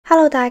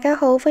Hello， 大家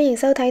好，歡迎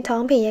收睇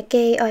躺平日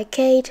記，我係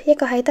Kate， 一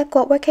個喺德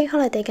國 working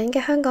holiday 緊嘅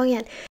香港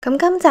人。咁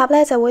今集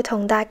呢就會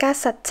同大家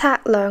實測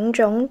兩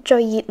種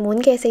最熱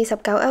門嘅49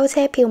歐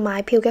車票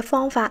買票嘅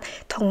方法，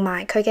同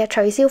埋佢嘅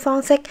取消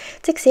方式。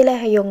即使你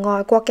係用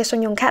外國嘅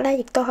信用卡呢，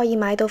亦都可以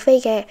買到飛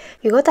嘅。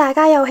如果大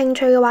家有興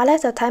趣嘅話呢，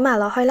就睇埋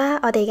落去啦。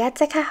我哋而家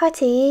即刻開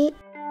始。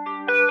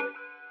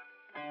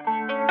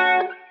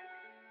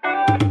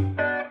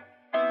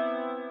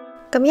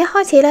咁一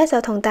開始呢，就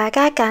同大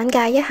家簡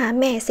介一下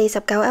咩49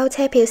歐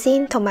車票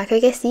先，同埋佢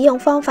嘅使用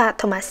方法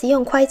同埋使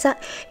用規則。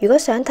如果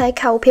想睇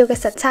購票嘅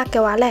實測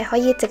嘅話呢，可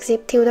以直接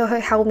跳到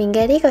去後面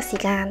嘅呢個時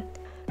間。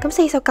咁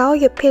49歐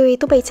月票亦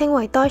都被稱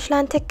為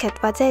Deutschland Ticket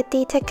或者係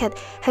D-Ticket，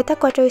 係德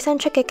國最新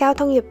出嘅交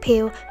通月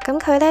票。咁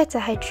佢呢就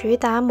係主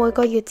打每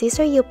個月只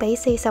需要俾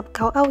49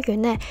歐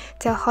元呢，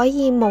就可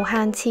以無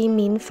限次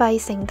免費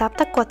乘搭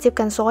德國接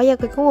近所有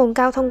嘅公共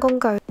交通工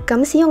具。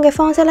咁使用嘅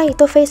方式呢亦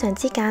都非常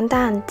之簡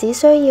單，只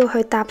需要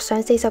去搭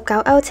上49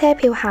歐車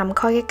票涵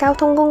蓋嘅交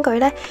通工具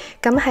呢。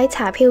咁喺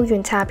查票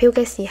員查票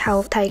嘅時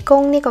候，提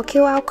供呢個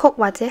QR code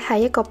或者係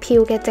一個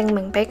票嘅證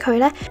明俾佢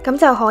呢，咁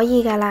就可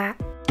以噶啦。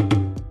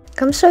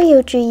咁需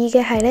要注意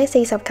嘅係呢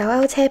，49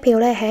歐車票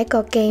呢係一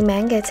個記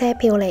名嘅車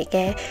票嚟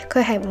嘅，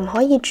佢係唔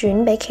可以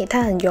轉俾其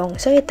他人用，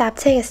所以搭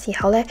車嘅時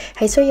候呢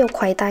係需要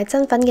攜帶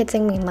身份嘅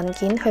證明文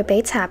件去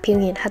俾查票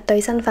員核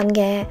對身份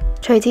嘅。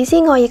除此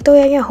之外，亦都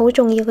有一樣好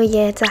重要嘅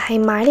嘢，就係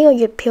買呢個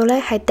月票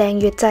呢係訂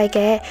閱制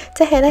嘅，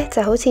即係呢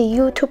就好似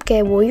YouTube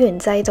嘅會員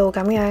制度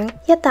咁樣。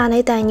一旦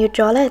你訂閱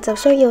咗呢，就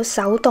需要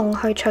手動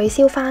去取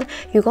消翻，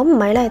如果唔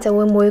係呢，就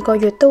會每個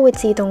月都會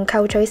自動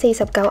扣取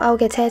49歐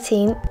嘅車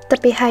錢。特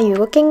別係如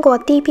果經過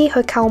DB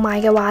去購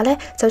買嘅話呢，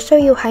就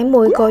需要喺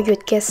每個月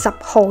嘅10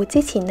號之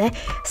前呢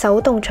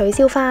手動取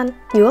消翻，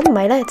如果唔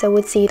係呢，就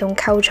會自動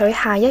扣取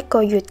下一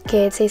個月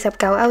嘅49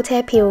歐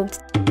車票。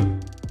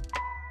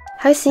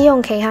喺使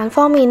用期限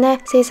方面呢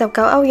，49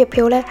歐月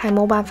票呢係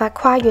冇辦法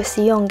跨月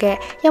使用嘅，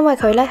因為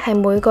佢呢係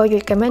每個月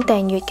咁樣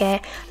訂閱嘅。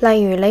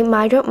例如你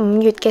買咗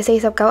5月嘅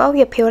49歐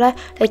月票呢，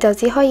你就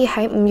只可以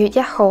喺5月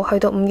1號去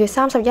到5月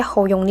31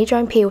號用呢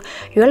張票。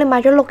如果你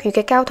買咗6月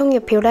嘅交通月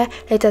票呢，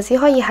你就只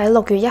可以喺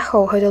6月1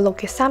號去到6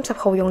月30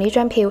號用呢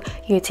張票，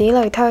如此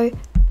類推。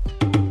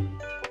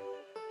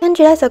跟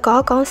住呢，就講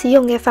一講使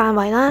用嘅範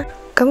圍啦。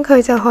咁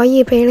佢就可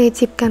以俾你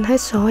接近喺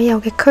所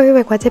有嘅區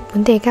域或者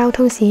本地交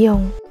通使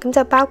用，咁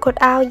就包括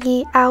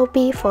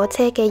RE、RB 火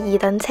車嘅2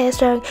等車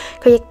廂，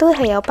佢亦都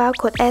係有包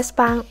括 S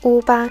班、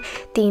U 班、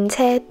電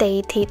車、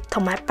地鐵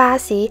同埋巴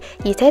士，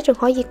而且仲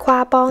可以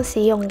跨邦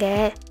使用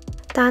嘅。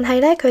但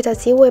係呢，佢就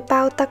只會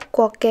包德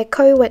國嘅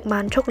區域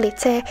慢速列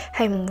車，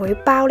係唔會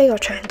包呢個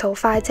長途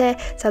快車，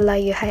就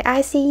例如係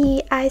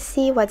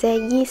ICE、IC 或者係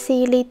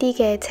EC 呢啲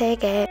嘅車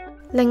嘅。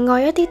另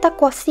外一啲德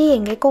國私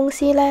營嘅公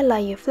司呢，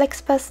例如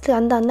Flixbus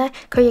等等呢，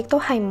佢亦都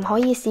係唔可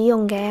以使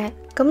用嘅。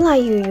咁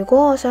例如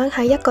果我想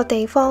喺一個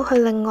地方去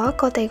另外一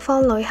個地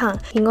方旅行，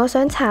而我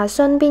想查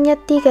詢邊一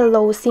啲嘅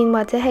路線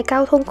或者係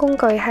交通工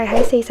具係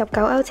喺49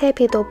歐車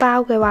票度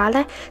包嘅話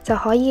呢，就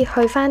可以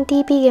去翻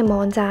DB 嘅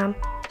網站，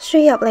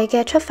輸入你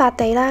嘅出發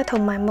地啦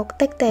同埋目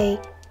的地。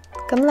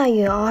咁例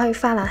如我去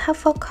法蘭克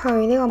福去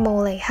呢個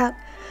慕尼黑，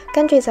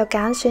跟住就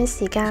揀選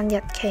時間、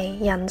日期、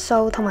人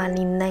數同埋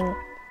年齡。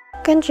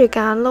跟住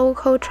揀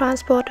Local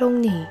Transport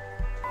Only，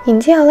 然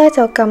之後呢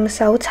就撳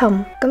搜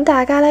尋，咁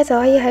大家呢就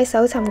可以喺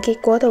搜尋結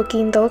果度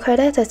見到佢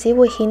呢就只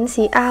會顯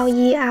示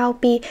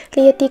RE、RB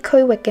呢一啲區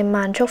域嘅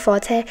慢速火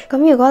車。咁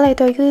如果你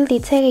對於列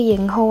車嘅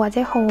型號或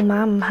者號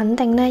碼唔肯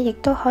定呢，亦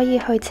都可以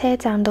去車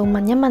站度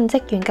問一問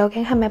職員究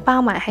竟係咪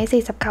包埋喺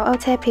49歐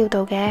車票度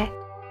嘅。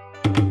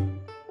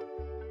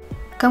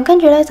咁跟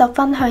住呢，就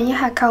分享一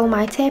下購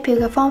買車票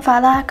嘅方法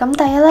啦。咁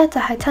第一呢，就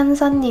係親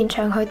身現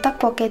場去德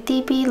國嘅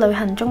DB 旅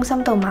行中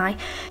心度買。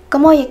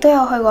咁我亦都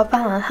有去過法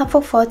蘭克福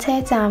火車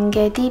站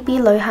嘅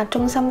DB 旅客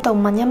中心度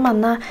問一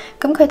問啦。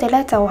咁佢哋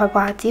呢，就係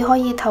話只可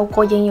以透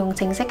過應用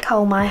程式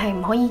購買，係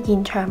唔可以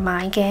現場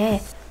買嘅。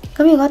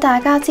咁如果大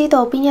家知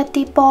道邊一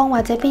啲邦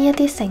或者邊一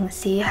啲城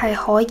市係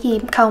可以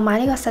購買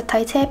呢個實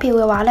體車票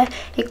嘅話呢，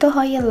亦都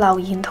可以留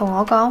言同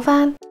我講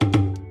返。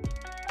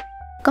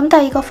咁第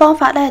二個方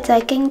法呢，就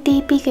係經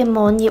DB 嘅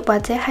網頁或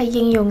者係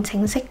應用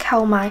程式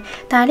購買，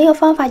但係呢個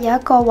方法有一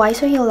個位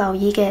需要留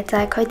意嘅，就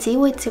係佢只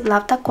會接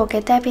納德國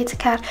嘅 debit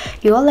卡。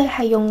如果你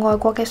係用外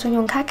國嘅信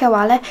用卡嘅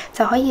話呢，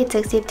就可以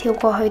直接跳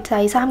過去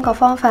第三個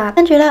方法。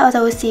跟住呢，我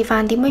就會示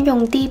範點樣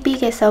用 DB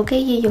嘅手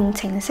機應用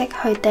程式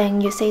去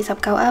訂閱49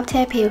歐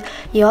車票。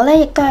而我呢，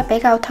亦都係比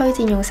較推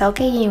薦用手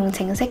機應用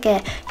程式嘅，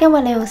因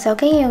為你用手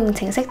機應用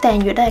程式訂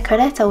閱呢，佢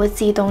呢就會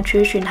自動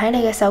儲存喺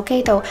你嘅手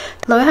機度。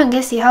旅行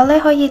嘅時候呢，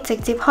可以直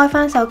接開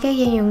翻手機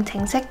應用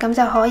程式，咁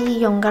就可以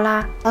用噶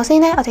啦。首先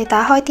呢，我哋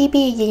打開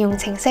DB 應用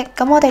程式，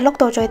咁我哋碌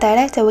到最底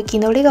呢，就會見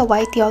到呢個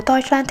位有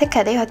Deutschland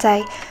Ticket 呢個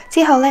掣。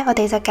之後呢，我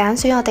哋就揀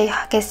選我哋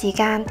嘅時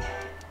間，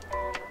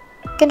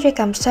跟住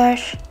撳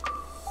Search，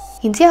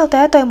 然之後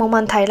對一對冇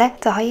問題呢，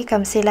就可以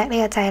撳 Select 呢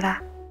個掣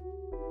啦。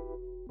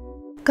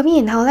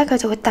咁然後呢，佢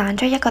就會彈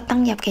出一個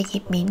登入嘅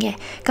頁面嘅。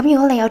咁如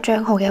果你有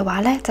賬號嘅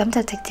話呢，就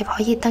直接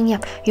可以登入；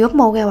如果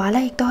冇嘅話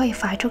呢，亦都可以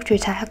快速註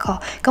冊一個。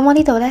咁我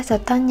呢度呢，就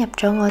登入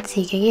咗我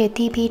自己嘅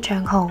DB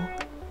賬號，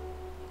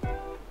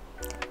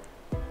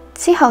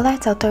之後呢，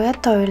就對一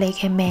對你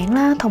嘅名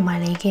啦，同埋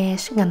你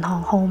嘅銀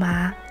行號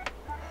碼，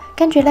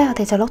跟住呢，我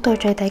哋就碌到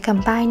最底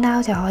撳 Buy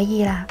Now 就可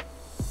以啦。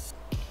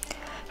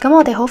咁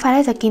我哋好快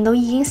呢，就見到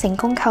已經成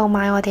功購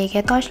買我哋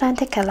嘅 Deutschland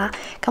Ticket 啦。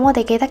咁我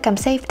哋記得撳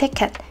Save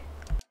Ticket。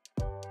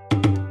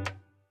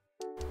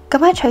咁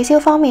喺取消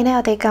方面呢，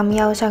我哋撳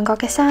右上角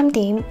嘅3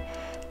點，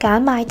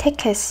揀 My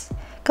Tickets。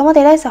咁我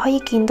哋呢，就可以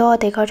見到我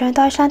哋嗰張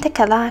Deutschland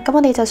Ticket 啦。咁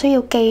我哋就需要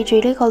記住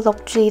呢個6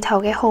字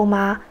頭嘅號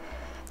碼。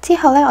之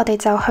後呢，我哋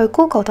就去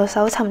Google 度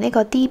搜尋呢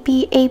個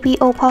DB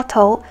ABO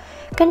Portal，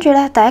 跟住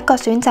呢，第一個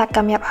選擇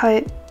撳入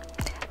去，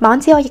網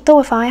址我亦都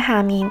會放喺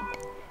下面。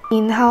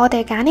然後我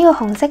哋揀呢個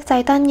紅色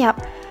掣登入，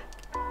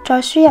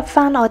再輸入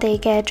翻我哋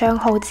嘅賬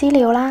號資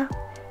料啦。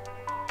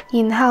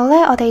然後呢，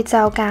我哋就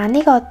揀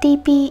呢個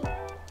DB。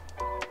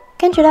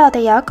跟住呢，我哋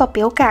有一個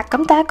表格，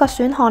咁第一個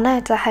選項呢，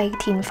就係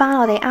填翻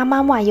我哋啱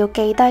啱話要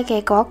記低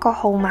嘅嗰一個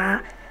號碼，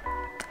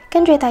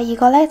跟住第二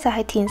個呢，就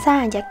係填生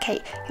日日期，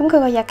咁佢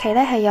個日期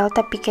呢，係有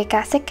特別嘅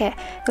格式嘅，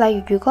例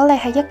如如果你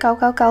係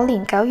1999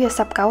年9月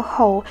19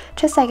號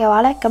出世嘅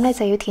話呢，咁你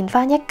就要填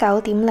翻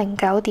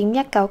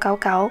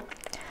19.09.1999，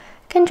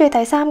跟住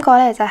第三個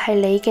呢，就係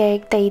你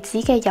嘅地址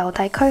嘅郵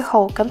遞區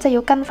號，咁就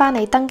要跟翻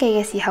你登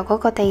記嘅時候嗰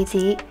個地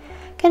址。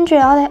跟住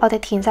我哋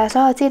填晒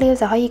所有資料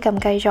就可以撳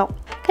繼續，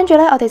跟住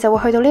呢，我哋就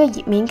會去到呢個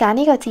頁面揀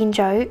呢個箭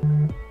嘴，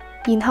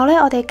然後呢，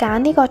我哋揀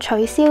呢個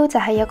取消就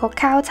係有個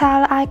交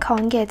叉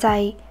icon 嘅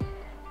掣，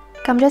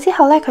撳咗之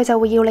後呢，佢就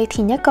會要你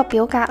填一個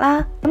表格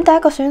啦。咁第一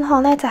個選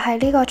項呢，就係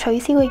呢個取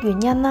消嘅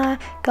原因啦，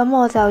咁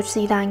我就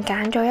是但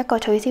揀咗一個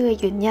取消嘅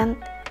原因，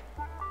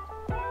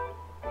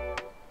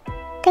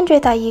跟住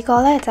第二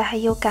個呢，就係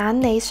要揀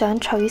你想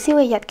取消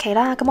嘅日期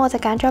啦，咁我就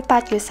揀咗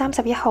8月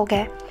31號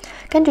嘅，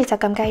跟住就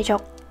撳繼續。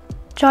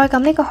再撳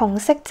呢個紅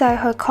色掣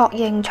去確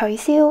認取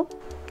消，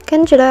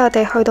跟住呢，我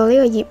哋去到呢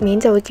個頁面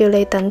就會叫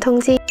你等通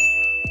知。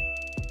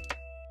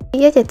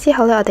1日之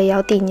後呢，我哋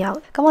有電郵。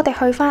咁我哋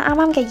去翻啱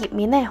啱嘅頁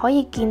面呢，可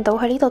以見到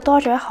佢呢度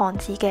多咗一行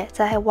字嘅，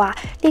就係話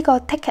呢個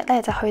ticket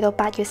呢，就去到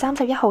8月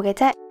31號嘅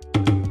啫。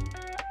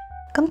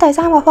咁第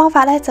三個方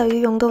法呢，就要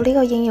用到呢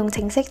個應用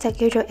程式，就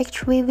叫做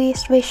HVV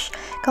Switch。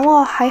咁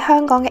我喺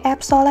香港嘅 App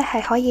Store 呢，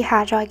係可以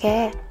下載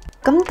嘅。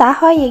咁打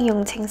開應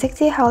用程式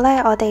之後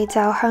呢，我哋就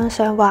向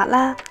上滑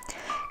啦。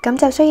咁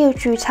就需要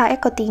註冊一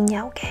個電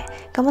郵嘅，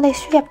咁我哋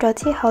輸入咗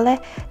之後呢，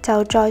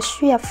就再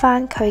輸入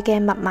翻佢嘅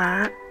密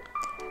碼，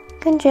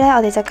跟住呢，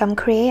我哋就撳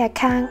Create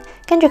Account，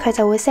 跟住佢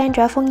就會 send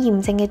咗一封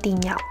驗證嘅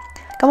電郵。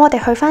咁我哋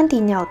去翻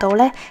電郵度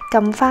呢，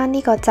撳翻呢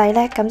個掣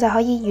呢，咁就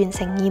可以完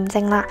成驗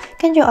證啦。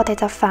跟住我哋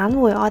就返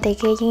回我哋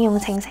嘅應用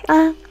程式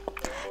啦。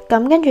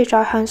咁跟住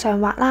再向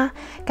上滑啦，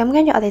咁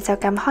跟住我哋就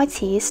撳開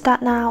始 Start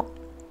Now。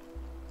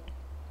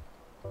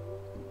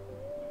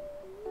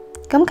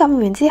咁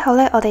撳完之後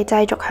呢，我哋繼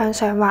續向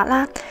上滑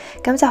啦，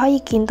咁就可以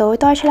見到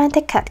Deutschland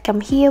Ticket， 撳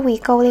Here We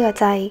Go 呢個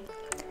掣，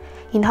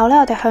然後呢，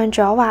我哋向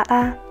左滑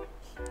啦，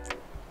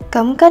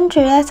咁跟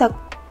住呢，就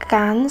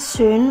揀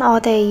選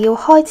我哋要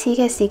開始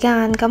嘅時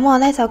間，咁我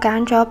呢，就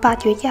揀咗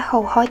8月1號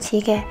開始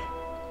嘅，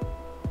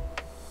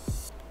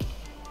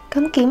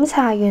咁檢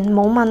查完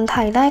冇問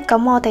題呢，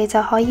咁我哋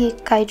就可以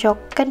繼續，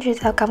跟住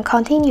就撳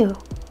Continue。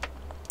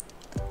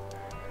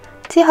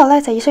之後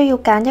呢，就需要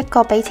揀一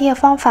個俾錢嘅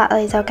方法，我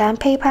哋就揀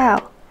PayPal。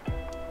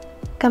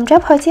撳咗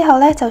入去之後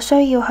呢，就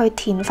需要去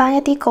填翻一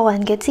啲個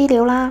人嘅資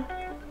料啦。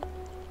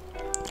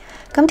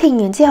咁填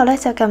完之後呢，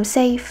就撳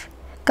Save。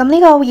咁呢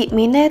個頁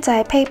面呢，就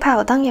係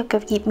PayPal 登入嘅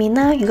頁面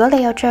啦。如果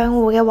你有賬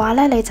戶嘅話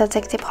呢，你就直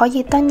接可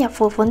以登入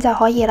付款就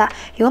可以啦。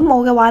如果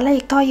冇嘅話呢，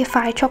亦都可以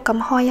快速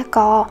咁開一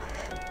個。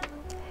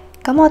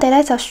咁我哋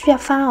呢，就輸入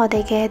翻我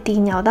哋嘅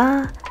電郵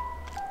啦，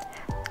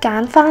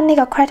揀翻呢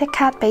個 credit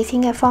card 俾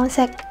錢嘅方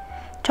式。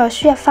再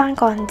輸入翻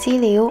個人資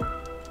料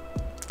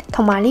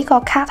同埋呢個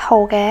卡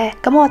號嘅，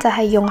咁我就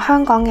係用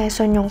香港嘅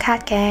信用卡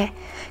嘅，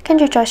跟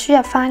住再輸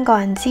入翻個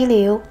人資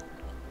料，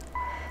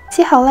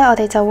之後呢，我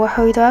哋就會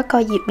去到一個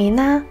頁面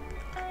啦，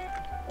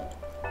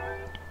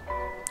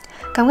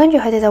咁跟住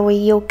佢哋就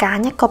會要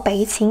揀一個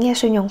俾錢嘅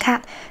信用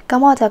卡，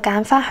咁我就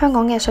揀翻香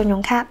港嘅信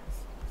用卡，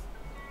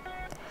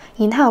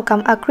然後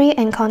撳 Agree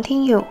and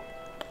Continue。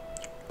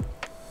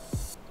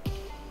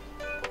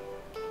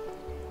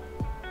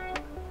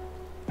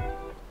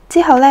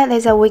之後呢，你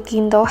就會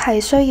見到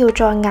係需要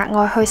再額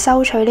外去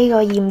收取呢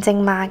個驗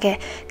證碼嘅，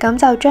咁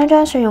就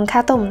張信用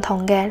卡都唔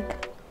同嘅。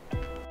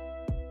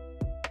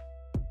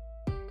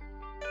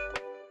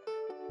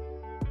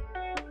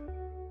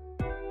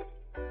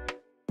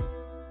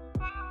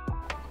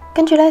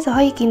跟住呢，就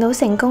可以見到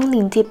成功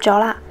連接咗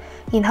啦，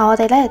然後我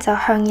哋呢，就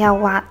向右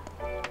滑。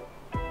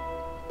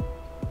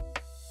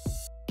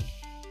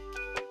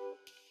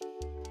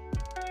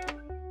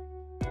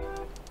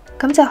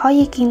咁就可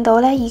以見到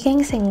呢已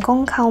經成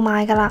功購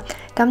買噶啦，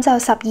咁就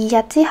12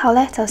日之後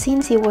呢，就先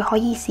至會可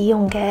以使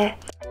用嘅。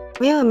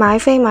因為買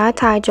飛買得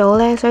太早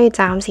呢，所以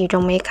暫時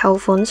仲未扣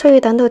款，需要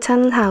等到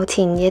生效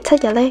前嘅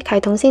7日呢，系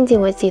統先至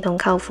會自動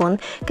扣款，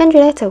跟住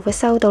呢就會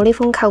收到呢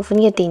封扣款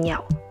嘅電郵。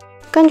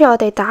跟住我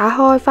哋打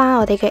開翻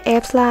我哋嘅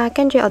Apps 啦，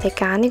跟住我哋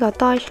揀呢個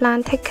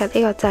Deutschland Ticket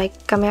呢個掣，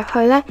撳入去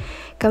呢，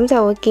咁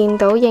就會見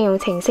到應用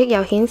程式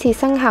有顯示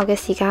生效嘅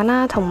時間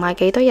啦，同埋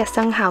幾多日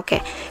生效嘅。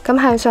咁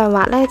向上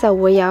滑呢，就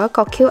會有一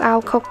個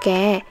QR code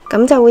嘅，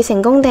咁就會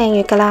成功訂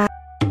閱噶啦。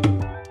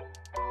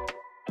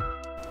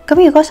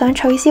咁如果想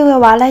取消嘅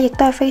話呢，亦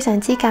都係非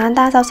常之簡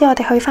單。首先我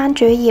哋去翻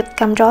主頁，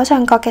撳左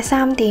上角嘅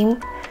3點。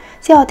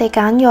之後我哋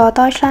揀咗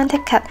Deutschland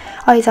Ticket，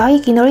 我哋就可以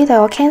見到呢度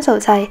有 cancel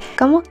掣。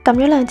咁撳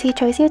咗2次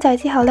取消掣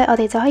之後呢，我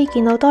哋就可以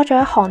見到多咗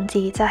一行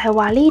字，就係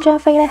話呢張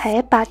飛呢係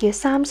喺8月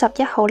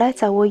31號呢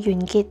就會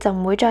完結，就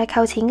唔會再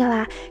扣錢噶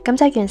啦。咁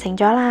就完成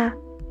咗啦。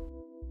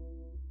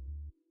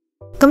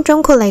咁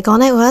總括嚟講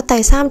呢，我覺得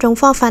第3種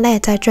方法呢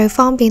就係最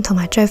方便同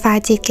埋最快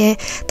捷嘅。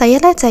第一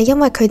呢就係因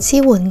為佢支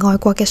援外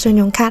國嘅信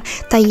用卡，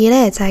第二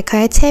呢就係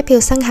佢喺車票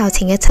生效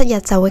前嘅7日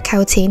就會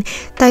扣錢，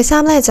第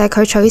三呢就係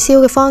佢取消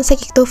嘅方式亦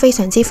都非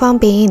常之方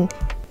便。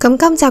咁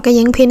今集嘅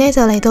影片呢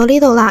就嚟到呢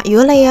度啦。如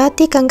果你有一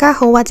啲更加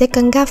好或者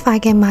更加快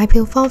嘅買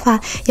票方法，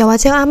又或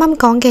者啱啱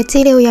講嘅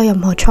資料有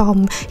任何錯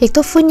誤，亦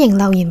都歡迎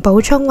留言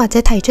補充或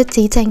者提出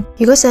指正。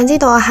如果想知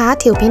道我下一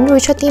條片會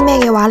出啲咩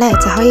嘅話呢，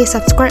就可以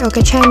subscribe 我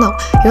嘅 channel。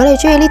如果你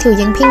中意呢條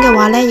影片嘅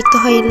話呢，亦都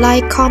可以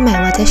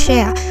like、comment 或者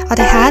share。我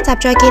哋下一集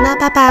再見啦，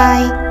拜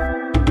拜。